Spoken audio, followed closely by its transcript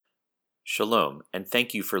Shalom, and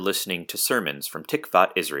thank you for listening to sermons from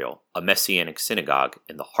Tikvat Israel, a Messianic synagogue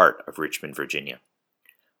in the heart of Richmond, Virginia.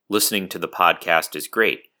 Listening to the podcast is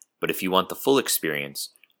great, but if you want the full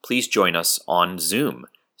experience, please join us on Zoom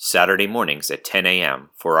Saturday mornings at 10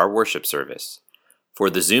 a.m. for our worship service. For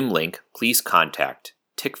the Zoom link, please contact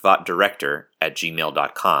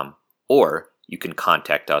tikvatdirector@gmail.com, or you can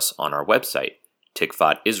contact us on our website,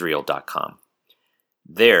 tikvatisrael.com.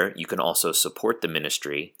 There, you can also support the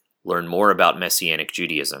ministry, learn more about Messianic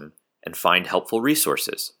Judaism, and find helpful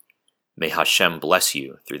resources. May Hashem bless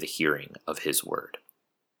you through the hearing of His word.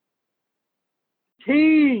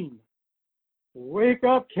 Teen, wake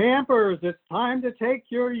up, campers. It's time to take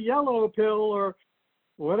your yellow pill or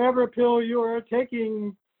whatever pill you are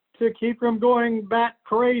taking to keep from going bat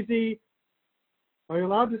crazy. Are you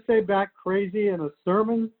allowed to say bat crazy in a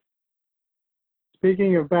sermon?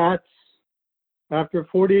 Speaking of bats, after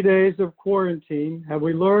 40 days of quarantine, have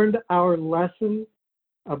we learned our lesson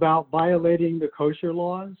about violating the kosher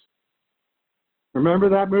laws? Remember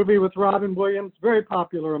that movie with Robin Williams? Very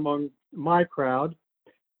popular among my crowd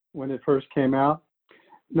when it first came out.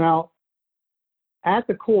 Now, at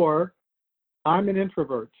the core, I'm an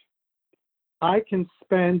introvert. I can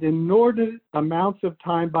spend inordinate amounts of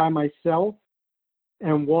time by myself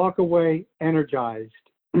and walk away energized.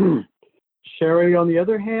 Sherry, on the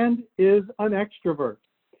other hand, is an extrovert.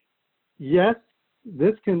 Yes,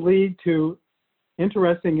 this can lead to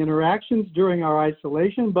interesting interactions during our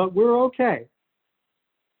isolation, but we're okay.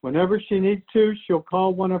 Whenever she needs to, she'll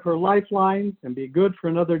call one of her lifelines and be good for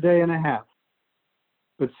another day and a half.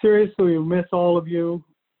 But seriously, we miss all of you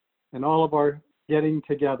and all of our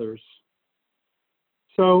getting-togethers.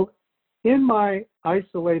 So, in my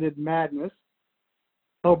isolated madness,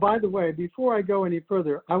 oh, by the way, before I go any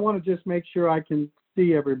further, I want to just make sure I can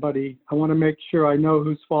see everybody. I want to make sure I know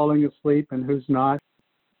who's falling asleep and who's not.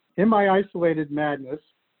 In my isolated madness,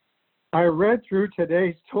 I read through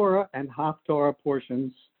today's Torah and Haftorah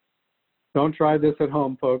portions. Don't try this at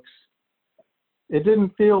home, folks. It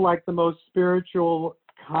didn't feel like the most spiritual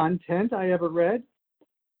content I ever read.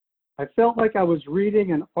 I felt like I was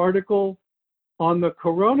reading an article on the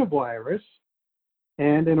coronavirus,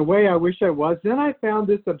 and in a way I wish I was. Then I found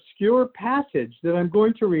this obscure passage that I'm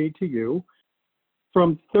going to read to you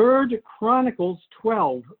from 3 Chronicles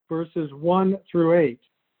 12, verses 1 through 8.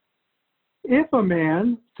 If a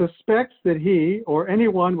man suspects that he or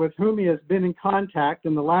anyone with whom he has been in contact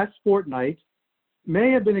in the last fortnight may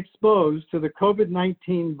have been exposed to the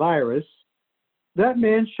COVID-19 virus, that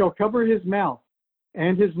man shall cover his mouth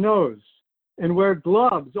and his nose and wear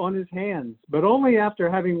gloves on his hands, but only after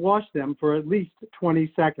having washed them for at least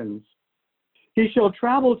 20 seconds. He shall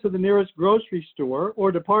travel to the nearest grocery store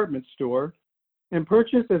or department store and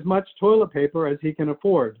purchase as much toilet paper as he can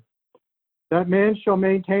afford. That man shall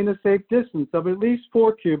maintain a safe distance of at least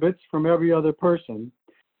 4 cubits from every other person.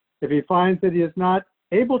 If he finds that he is not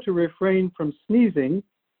able to refrain from sneezing,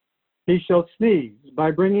 he shall sneeze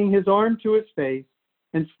by bringing his arm to his face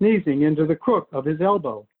and sneezing into the crook of his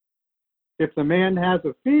elbow. If the man has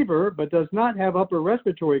a fever but does not have upper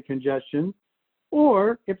respiratory congestion,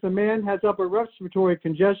 or if the man has upper respiratory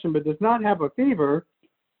congestion but does not have a fever,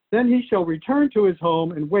 then he shall return to his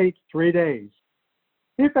home and wait 3 days.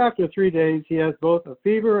 If after 3 days he has both a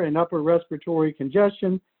fever and upper respiratory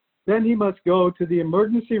congestion, then he must go to the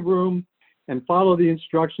emergency room and follow the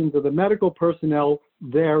instructions of the medical personnel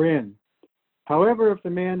therein. However, if the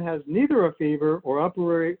man has neither a fever or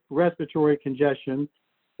upper respiratory congestion,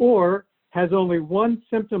 or has only one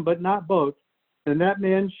symptom but not both, then that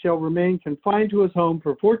man shall remain confined to his home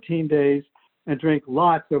for 14 days and drink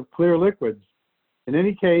lots of clear liquids. In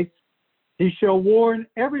any case, he shall warn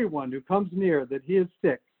everyone who comes near that he is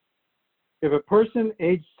sick. If a person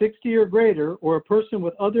aged 60 or greater, or a person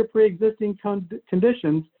with other pre-existing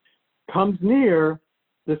conditions comes near,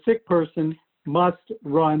 the sick person must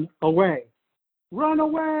run away. Run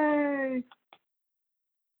away!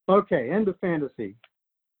 Okay, end of fantasy.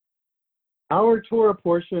 Our Torah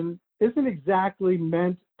portion isn't exactly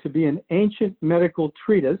meant to be an ancient medical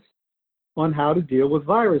treatise on how to deal with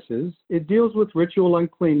viruses. It deals with ritual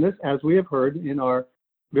uncleanness, as we have heard in our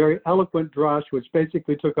very eloquent drash, which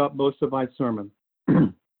basically took up most of my sermon.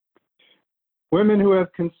 Women who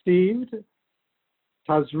have conceived,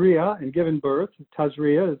 Tazria, and given birth,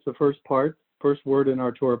 Tazria is the first word in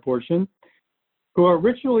our Torah portion, who are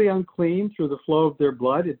ritually unclean through the flow of their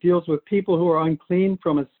blood. It deals with people who are unclean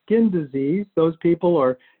from a skin disease. Those people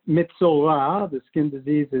are M'tsora, the skin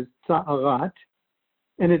disease is Tza'arat.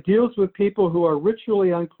 And it deals with people who are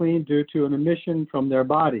ritually unclean due to an emission from their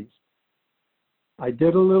bodies. I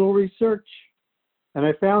did a little research. And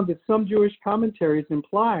I found that some Jewish commentaries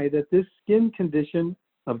imply that this skin condition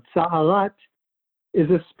of tza'arat is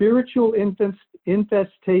a spiritual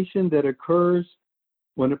infestation that occurs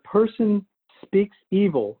when a person speaks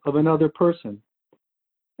evil of another person.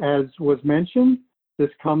 As was mentioned,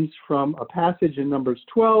 this comes from a passage in Numbers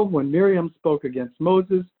 12 when Miriam spoke against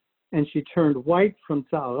Moses and she turned white from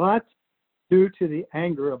tza'arat due to the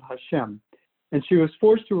anger of Hashem. And she was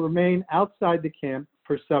forced to remain outside the camp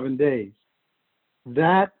for 7 days.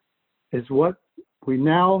 That is what we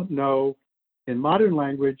now know in modern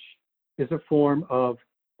language is a form of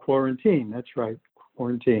quarantine. That's right,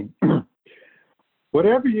 quarantine.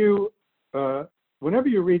 Whenever you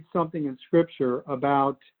read something in Scripture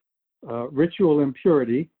about ritual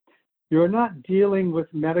impurity, you're not dealing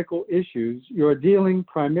with medical issues. You're dealing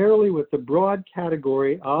primarily with the broad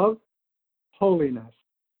category of holiness.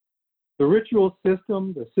 The ritual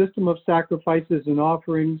system, the system of sacrifices and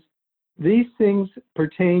offerings, these things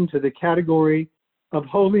pertain to the category of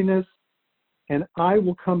holiness, and I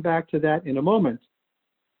will come back to that in a moment.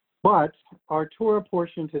 But our Torah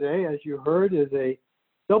portion today, as you heard, is a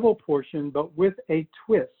double portion, but with a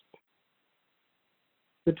twist.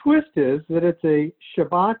 The twist is that it's a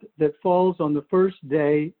Shabbat that falls on the first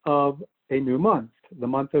day of a new month, the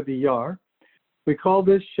month of Iyar. We call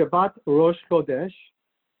this Shabbat Rosh Chodesh.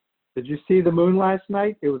 Did you see the moon last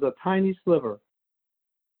night? It was a tiny sliver.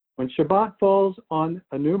 When Shabbat falls on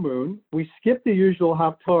a new moon, we skip the usual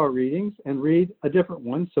Haftarah readings and read a different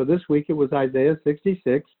one. So this week it was Isaiah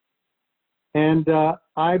 66. And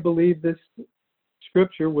I believe this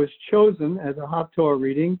scripture was chosen as a Haftarah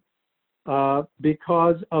reading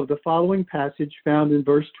because of the following passage found in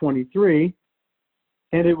verse 23.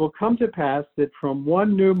 And it will come to pass that from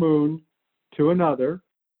one new moon to another,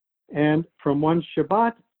 and from one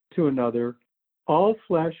Shabbat to another, all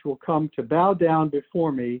flesh will come to bow down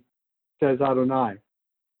before me, says Adonai.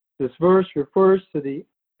 This verse refers to the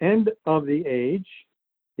end of the age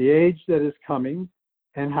that is coming.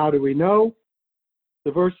 And how do we know?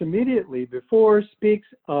 The verse immediately before speaks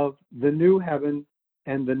of the new heaven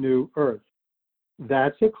and the new earth.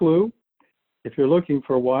 That's a clue, if you're looking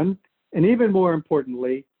for one. And even more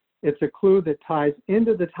importantly, it's a clue that ties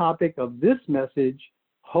into the topic of this message,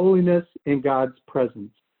 holiness in God's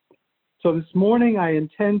presence. So this morning I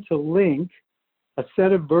intend to link a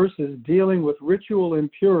set of verses dealing with ritual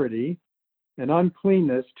impurity and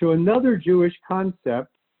uncleanness to another Jewish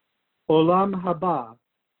concept, Olam Haba,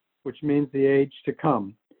 which means the age to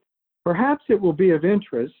come. Perhaps it will be of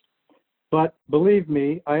interest, but believe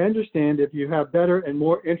me, I understand if you have better and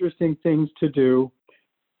more interesting things to do.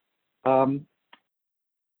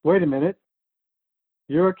 Wait a minute.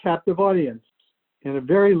 You're a captive audience in a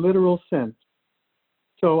very literal sense.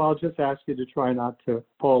 So I'll just ask you to try not to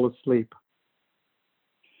fall asleep.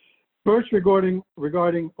 First, regarding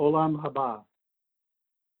Olam Haba,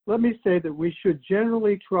 let me say that we should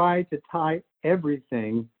generally try to tie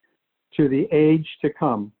everything to the age to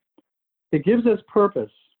come. It gives us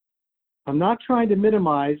purpose. I'm not trying to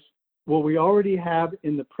minimize what we already have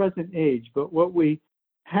in the present age, but what we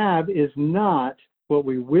have is not what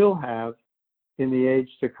we will have in the age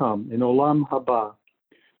to come, in Olam Haba.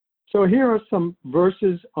 So here are some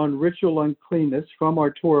verses on ritual uncleanness from our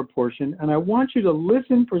Torah portion, and I want you to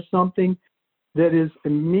listen for something that is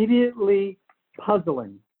immediately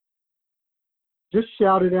puzzling. Just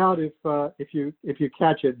shout it out if you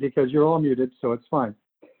catch it, because you're all muted, so it's fine.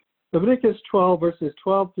 Leviticus 12, verses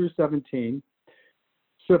 12 through 17.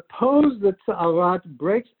 Suppose the tza'arat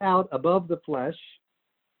breaks out above the flesh,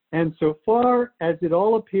 and so far as it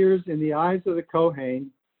all appears in the eyes of the Kohen,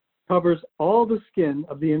 covers all the skin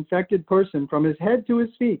of the infected person from his head to his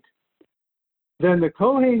feet. Then the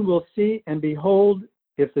Kohen will see and behold,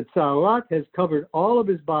 if the tza'arat has covered all of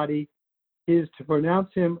his body, he is to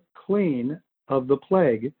pronounce him clean of the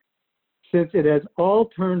plague. Since it has all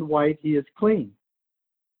turned white, he is clean.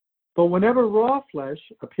 But whenever raw flesh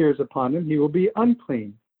appears upon him, he will be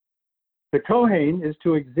unclean. The Kohen is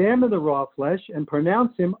to examine the raw flesh and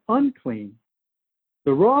pronounce him unclean.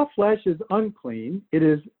 The raw flesh is unclean, it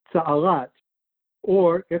is tza'arat,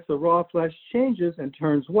 or if the raw flesh changes and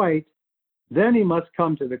turns white, then he must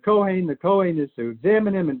come to the Kohen. The Kohen is to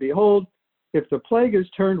examine him, and behold, if the plague is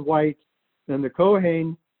turned white, then the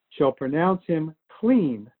Kohen shall pronounce him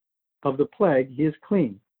clean of the plague, he is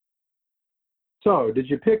clean. So, did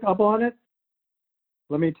you pick up on it?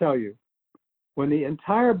 Let me tell you. When the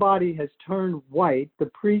entire body has turned white, the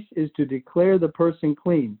priest is to declare the person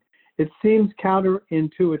clean. It seems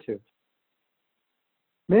counterintuitive.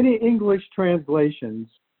 Many English translations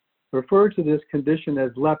refer to this condition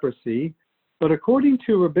as leprosy, But according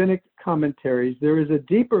to rabbinic commentaries, there is a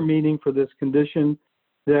deeper meaning for this condition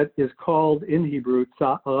that is called in Hebrew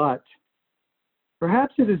tza'at.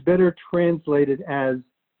 Perhaps it is better translated as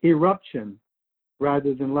eruption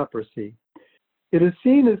rather than leprosy. It is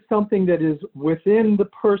seen as something that is within the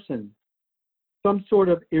person, some sort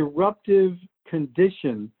of eruptive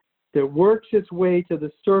condition that works its way to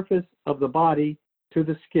the surface of the body, to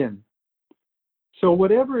the skin. So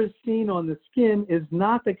whatever is seen on the skin is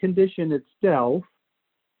not the condition itself,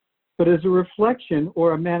 but is a reflection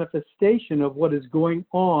or a manifestation of what is going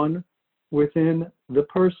on within the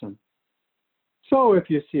person. So if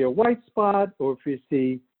you see a white spot, or if you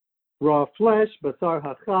see raw flesh, basar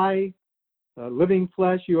hachai, living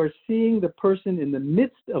flesh, you are seeing the person in the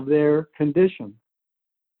midst of their condition.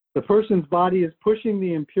 The person's body is pushing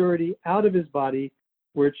the impurity out of his body,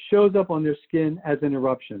 where it shows up on their skin as an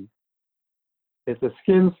eruption. If the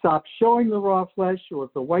skin stops showing the raw flesh, or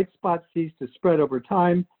if the white spots cease to spread over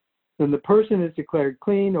time, then the person is declared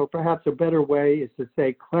clean, or perhaps a better way is to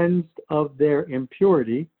say cleansed of their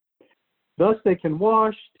impurity. Thus they can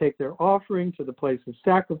wash, take their offering to the place of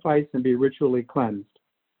sacrifice, and be ritually cleansed.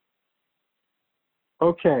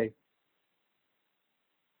 Okay.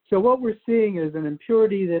 So what we're seeing is an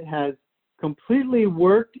impurity that has completely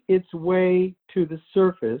worked its way to the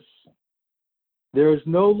surface. There is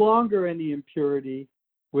no longer any impurity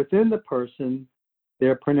within the person.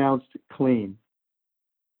 They're pronounced clean.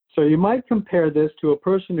 So you might compare this to a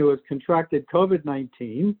person who has contracted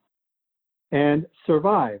COVID-19 and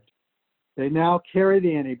survived. They now carry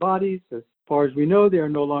the antibodies. As far as we know, they are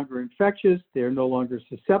no longer infectious. They are no longer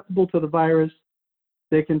susceptible to the virus.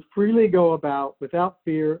 They can freely go about without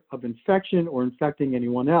fear of infection or infecting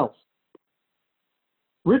anyone else.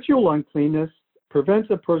 Ritual uncleanness prevents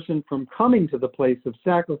a person from coming to the place of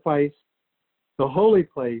sacrifice, the holy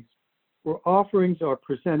place, where offerings are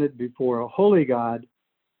presented before a holy God.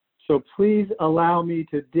 So please allow me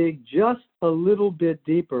to dig just a little bit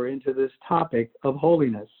deeper into this topic of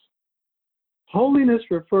holiness. Holiness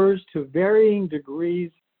refers to varying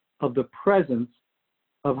degrees of the presence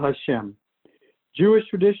of Hashem. Jewish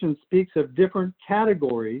tradition speaks of different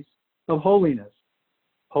categories of holiness: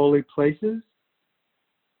 holy places,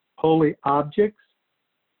 holy objects,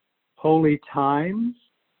 holy times,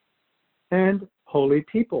 and holy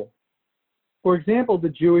people. For example, the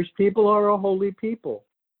Jewish people are a holy people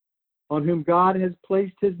on whom God has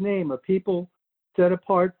placed his name, a people set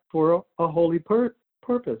apart for a holy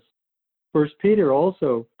purpose. First Peter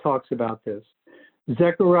also talks about this.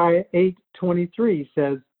 Zechariah 8:23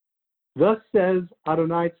 says, "Thus says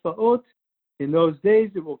Adonai Tzvaot, in those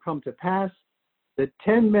days it will come to pass that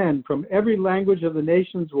 10 men from every language of the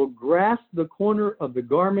nations will grasp the corner of the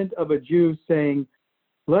garment of a Jew, saying,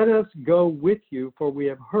 let us go with you, for we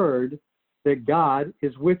have heard that God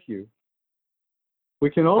is with you." We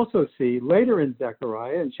can also see later in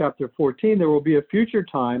Zechariah, in chapter 14, there will be a future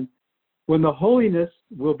time when the holiness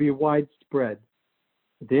will be widespread.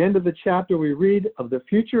 At the end of the chapter, we read of the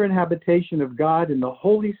future inhabitation of God in the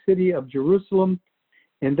holy city of Jerusalem.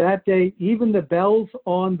 In that day, even the bells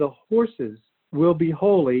on the horses will be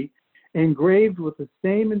holy, engraved with the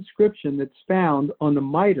same inscription that's found on the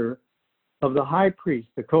mitre of the high priest,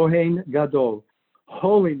 the Kohen Gadol,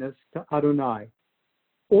 holiness to Adonai.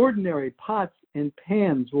 Ordinary pots and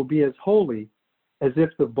pans will be as holy as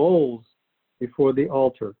if the bowls before the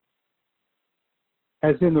altar.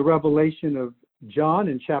 As in the revelation of John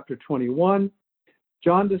in chapter 21,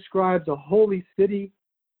 John describes a holy city,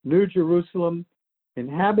 New Jerusalem,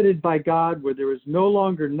 inhabited by God, where there is no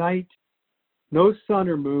longer night, no sun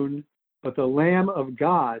or moon, but the Lamb of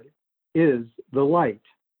God is the light.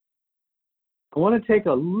 I want to take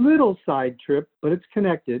a little side trip, but it's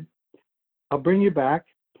connected. I'll bring you back.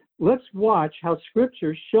 Let's watch how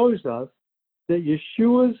Scripture shows us that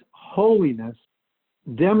Yeshua's holiness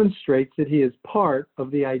demonstrates that he is part of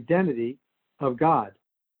the identity of God.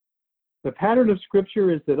 The pattern of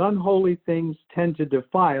Scripture is that unholy things tend to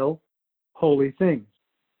defile holy things.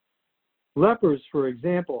 Lepers, for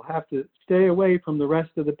example, have to stay away from the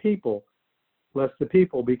rest of the people, lest the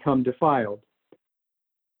people become defiled.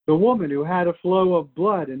 The woman who had a flow of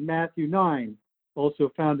blood in Matthew 9,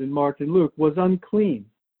 also found in Mark and Luke, was unclean,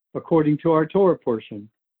 according to our Torah portion.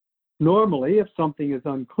 Normally, if something is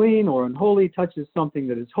unclean or unholy touches something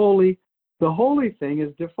that is holy, the holy thing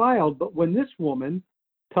is defiled. But when this woman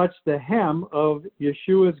touched the hem of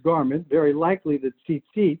Yeshua's garment, very likely the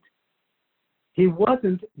tzitzit, he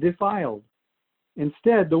wasn't defiled.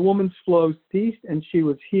 Instead, the woman's flow ceased and she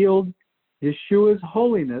was healed. Yeshua's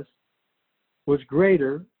holiness was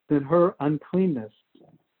greater than her uncleanness.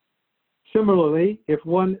 Similarly, if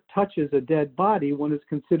one touches a dead body, one is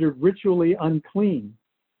considered ritually unclean.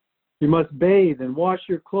 You must bathe and wash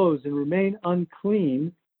your clothes and remain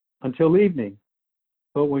unclean until evening.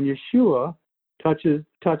 But when Yeshua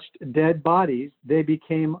touched dead bodies, they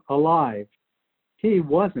became alive. He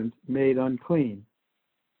wasn't made unclean.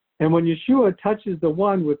 And when Yeshua touches the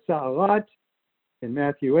one with Sa'arat in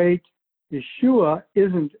Matthew 8, Yeshua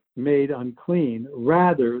isn't made unclean.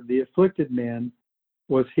 Rather, the afflicted man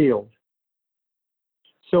was healed.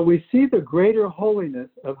 So we see the greater holiness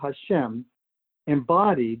of Hashem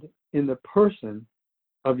embodied in the person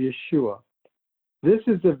of Yeshua. This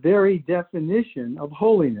is the very definition of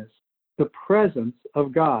holiness, the presence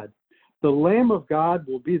of God. The Lamb of God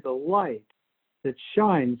will be the light that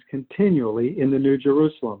shines continually in the New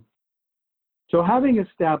Jerusalem. So having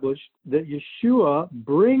established that Yeshua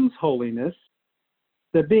brings holiness,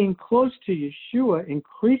 that being close to Yeshua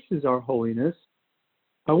increases our holiness,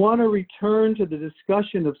 I want to return to the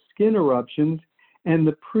discussion of skin eruptions and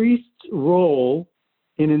the priest's role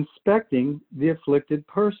in inspecting the afflicted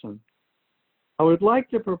person. I would like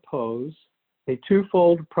to propose a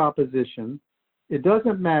twofold proposition. It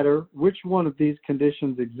doesn't matter which one of these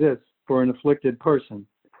conditions exists for an afflicted person.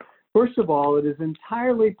 First of all, it is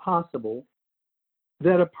entirely possible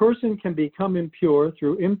that a person can become impure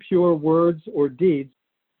through impure words or deeds,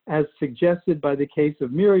 as suggested by the case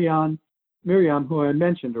of Miriam, who I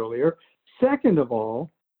mentioned earlier. Second of all,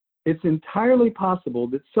 it's entirely possible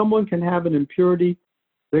that someone can have an impurity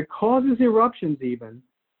that causes eruptions even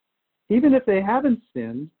if they haven't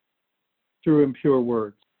sinned through impure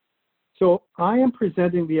words. So I am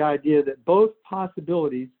presenting the idea that both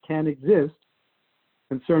possibilities can exist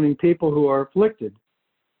concerning people who are afflicted.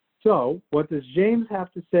 So what does James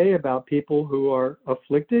have to say about people who are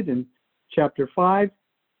afflicted? In chapter 5,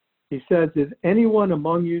 he says, "Is anyone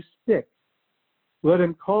among you sick? Let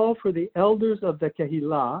him call for the elders of the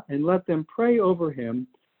Kehillah and let them pray over him,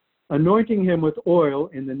 anointing him with oil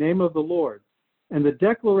in the name of the Lord. And the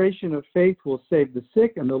declaration of faith will save the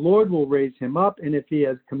sick, and the Lord will raise him up. And if he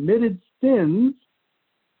has committed sins,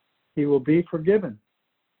 he will be forgiven."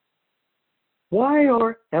 Why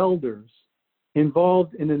are elders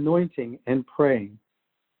involved in anointing and praying?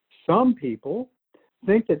 Some people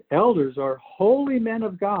think that elders are holy men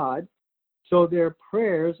of God, so their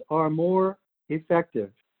prayers are more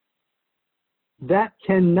effective. That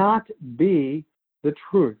cannot be the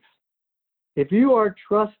truth. If you are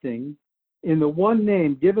trusting in the one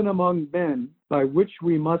name given among men by which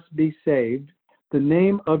we must be saved, the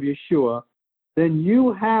name of Yeshua, then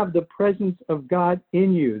you have the presence of God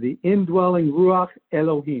in you, the indwelling Ruach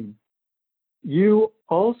Elohim. You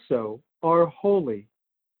also are holy,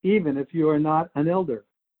 even if you are not an elder.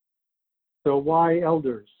 So why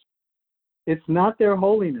elders? It's not their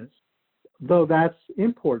holiness, though that's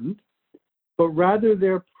important, but rather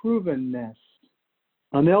their provenness.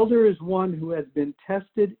 An elder is one who has been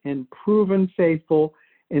tested and proven faithful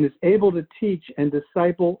and is able to teach and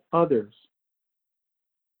disciple others.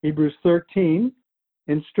 Hebrews 13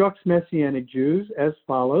 instructs Messianic Jews as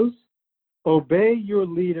follows: "Obey your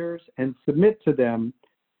leaders and submit to them,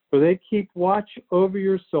 for they keep watch over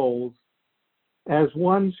your souls as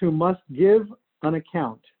ones who must give an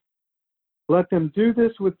account. Let them do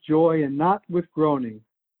this with joy and not with groaning,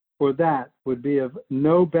 for that would be of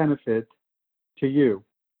no benefit to you."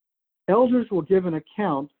 Elders will give an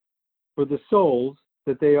account for the souls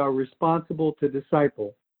that they are responsible to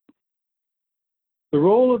disciple. The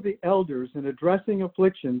role of the elders in addressing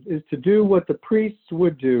afflictions is to do what the priests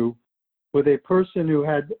would do with a person who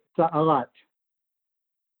had sa'arat.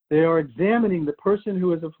 They are examining the person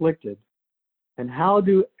who is afflicted. And how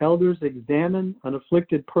do elders examine an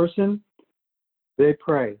afflicted person? They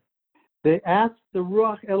pray. They ask the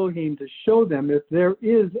Ruach Elohim to show them if there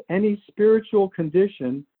is any spiritual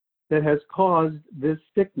condition that has caused this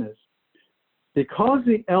sickness. Because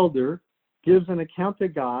the elder gives an account to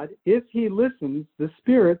God, if he listens, the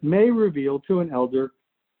Spirit may reveal to an elder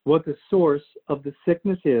what the source of the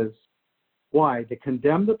sickness is. Why? To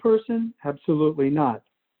condemn the person? Absolutely not.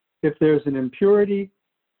 If there's an impurity,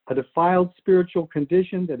 a defiled spiritual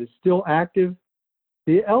condition that is still active,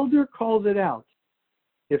 the elder calls it out.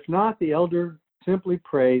 If not, the elder simply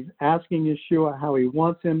prays, asking Yeshua how he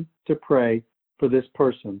wants him to pray for this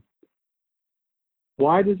person.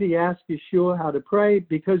 Why does he ask Yeshua how to pray?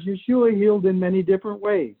 Because Yeshua healed in many different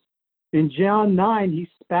ways. In John 9, he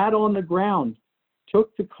spat on the ground,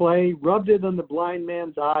 took the clay, rubbed it on the blind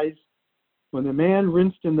man's eyes. When the man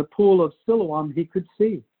rinsed in the pool of Siloam, he could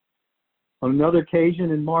see. On another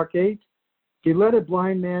occasion in Mark 8, he led a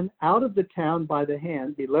blind man out of the town by the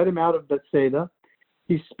hand. He led him out of Bethsaida.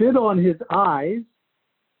 He spit on his eyes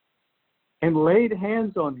and laid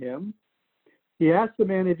hands on him. He asked the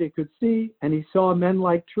man if he could see, and he saw men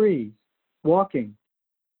like trees, walking.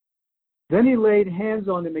 Then he laid hands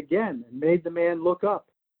on him again and made the man look up.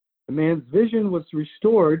 The man's vision was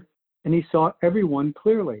restored, and he saw everyone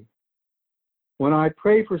clearly. When I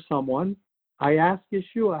pray for someone, I ask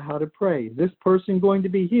Yeshua how to pray. Is this person going to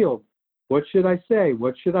be healed? What should I say?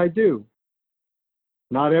 What should I do?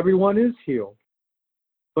 Not everyone is healed.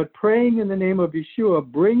 But praying in the name of Yeshua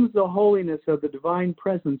brings the holiness of the divine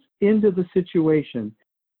presence into the situation.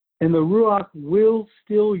 And the Ruach will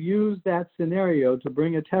still use that scenario to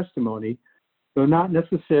bring a testimony, though not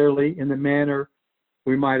necessarily in the manner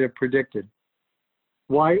we might have predicted.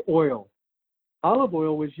 Why oil? Olive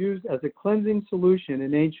oil was used as a cleansing solution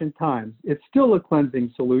in ancient times. It's still a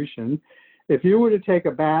cleansing solution. If you were to take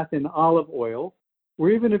a bath in olive oil, or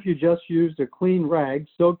even if you just used a clean rag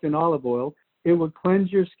soaked in olive oil, it would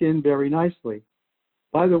cleanse your skin very nicely.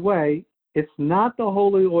 By the way, it's not the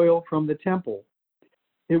holy oil from the temple.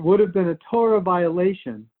 It would have been a Torah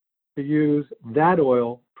violation to use that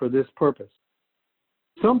oil for this purpose.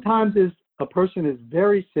 Sometimes if a person is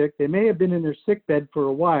very sick, they may have been in their sick bed for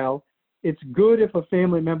a while, it's good if a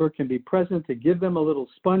family member can be present to give them a little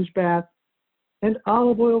sponge bath, and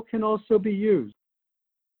olive oil can also be used.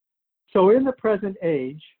 So in the present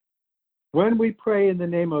age, when we pray in the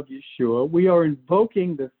name of Yeshua, we are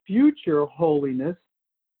invoking the future holiness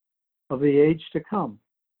of the age to come.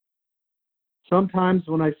 Sometimes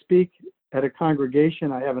when I speak at a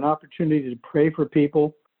congregation, I have an opportunity to pray for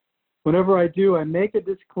people. Whenever I do, I make a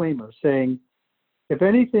disclaimer saying, if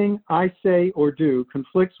anything I say or do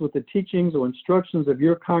conflicts with the teachings or instructions of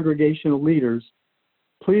your congregational leaders,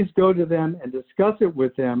 please go to them and discuss it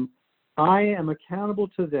with them. I am accountable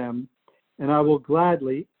to them, and I will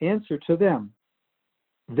gladly answer to them.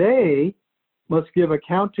 They must give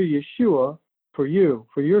account to Yeshua for you,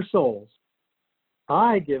 for your souls.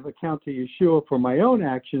 I give account to Yeshua for my own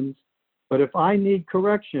actions, but if I need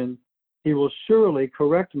correction, he will surely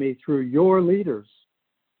correct me through your leaders.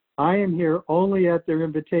 I am here only at their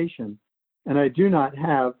invitation, and I do not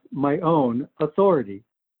have my own authority.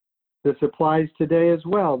 This applies today as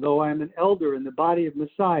well. Though I am an elder in the body of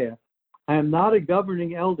Messiah, I am not a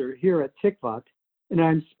governing elder here at Tikvat, and I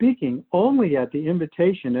am speaking only at the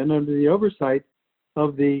invitation and under the oversight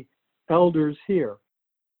of the elders here.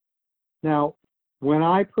 Now, when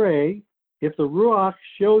I pray, if the Ruach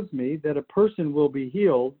shows me that a person will be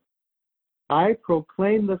healed, I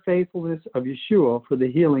proclaim the faithfulness of Yeshua for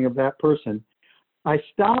the healing of that person. I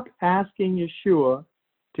stop asking Yeshua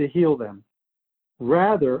to heal them.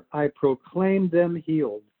 Rather, I proclaim them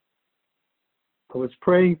healed. I was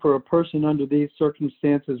praying for a person under these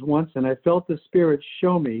circumstances once, and I felt the Spirit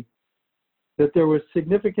show me that there was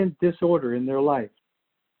significant disorder in their life.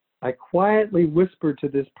 I quietly whispered to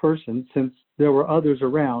this person, since there were others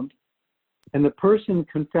around, and the person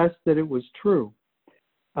confessed that it was true.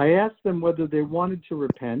 I asked them whether they wanted to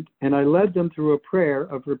repent, and I led them through a prayer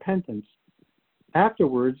of repentance.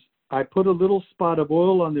 Afterwards, I put a little spot of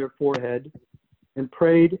oil on their forehead and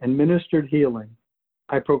prayed and ministered healing.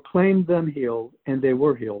 I proclaimed them healed, and they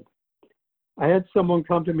were healed. I had someone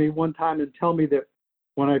come to me one time and tell me that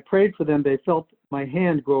when I prayed for them, they felt my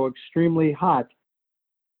hand grow extremely hot,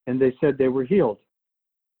 and they said they were healed.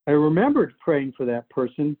 I remembered praying for that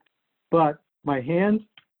person, but my hand,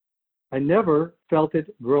 I never felt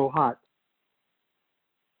it grow hot.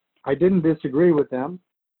 I didn't disagree with them.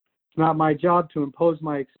 It's not my job to impose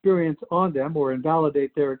my experience on them or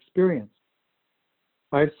invalidate their experience.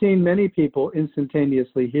 I've seen many people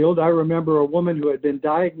instantaneously healed. I remember a woman who had been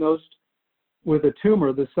diagnosed with a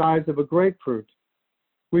tumor the size of a grapefruit.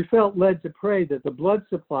 We felt led to pray that the blood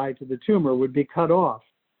supply to the tumor would be cut off.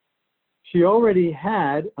 She already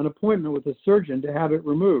had an appointment with a surgeon to have it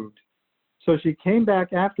removed. So she came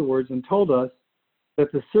back afterwards and told us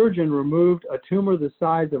that the surgeon removed a tumor the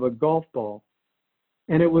size of a golf ball,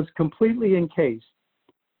 and it was completely encased,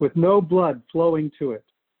 with no blood flowing to it.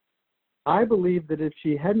 I believe that if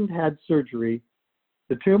she hadn't had surgery,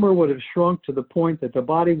 the tumor would have shrunk to the point that the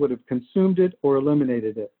body would have consumed it or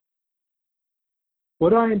eliminated it.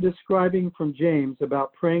 What I am describing from James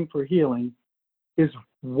about praying for healing is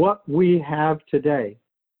what we have today.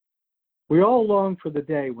 We all long for the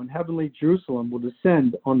day when heavenly Jerusalem will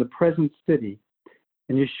descend on the present city,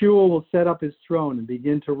 and Yeshua will set up his throne and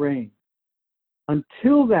begin to reign.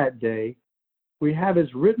 Until that day, we have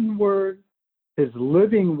his written word, his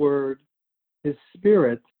living word, his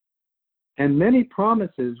spirit, and many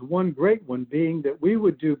promises, one great one being that we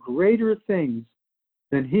would do greater things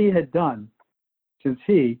than he had done since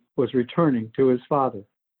he was returning to his Father.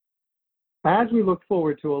 As we look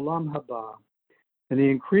forward to Olam Haba, and the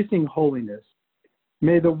increasing holiness.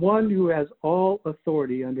 May the one who has all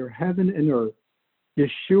authority under heaven and earth,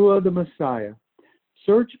 Yeshua the Messiah,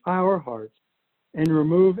 search our hearts and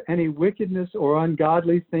remove any wickedness or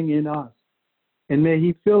ungodly thing in us. And may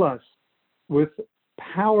he fill us with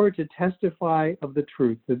power to testify of the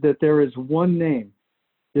truth, that there is one name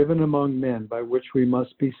given among men by which we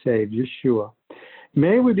must be saved, Yeshua.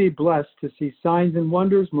 May we be blessed to see signs and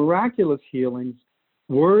wonders, miraculous healings,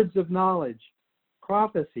 words of knowledge,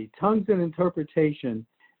 prophecy, tongues and interpretation,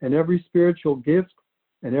 and every spiritual gift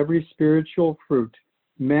and every spiritual fruit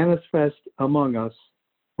manifest among us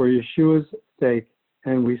for Yeshua's sake.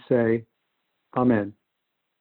 And we say, Amen.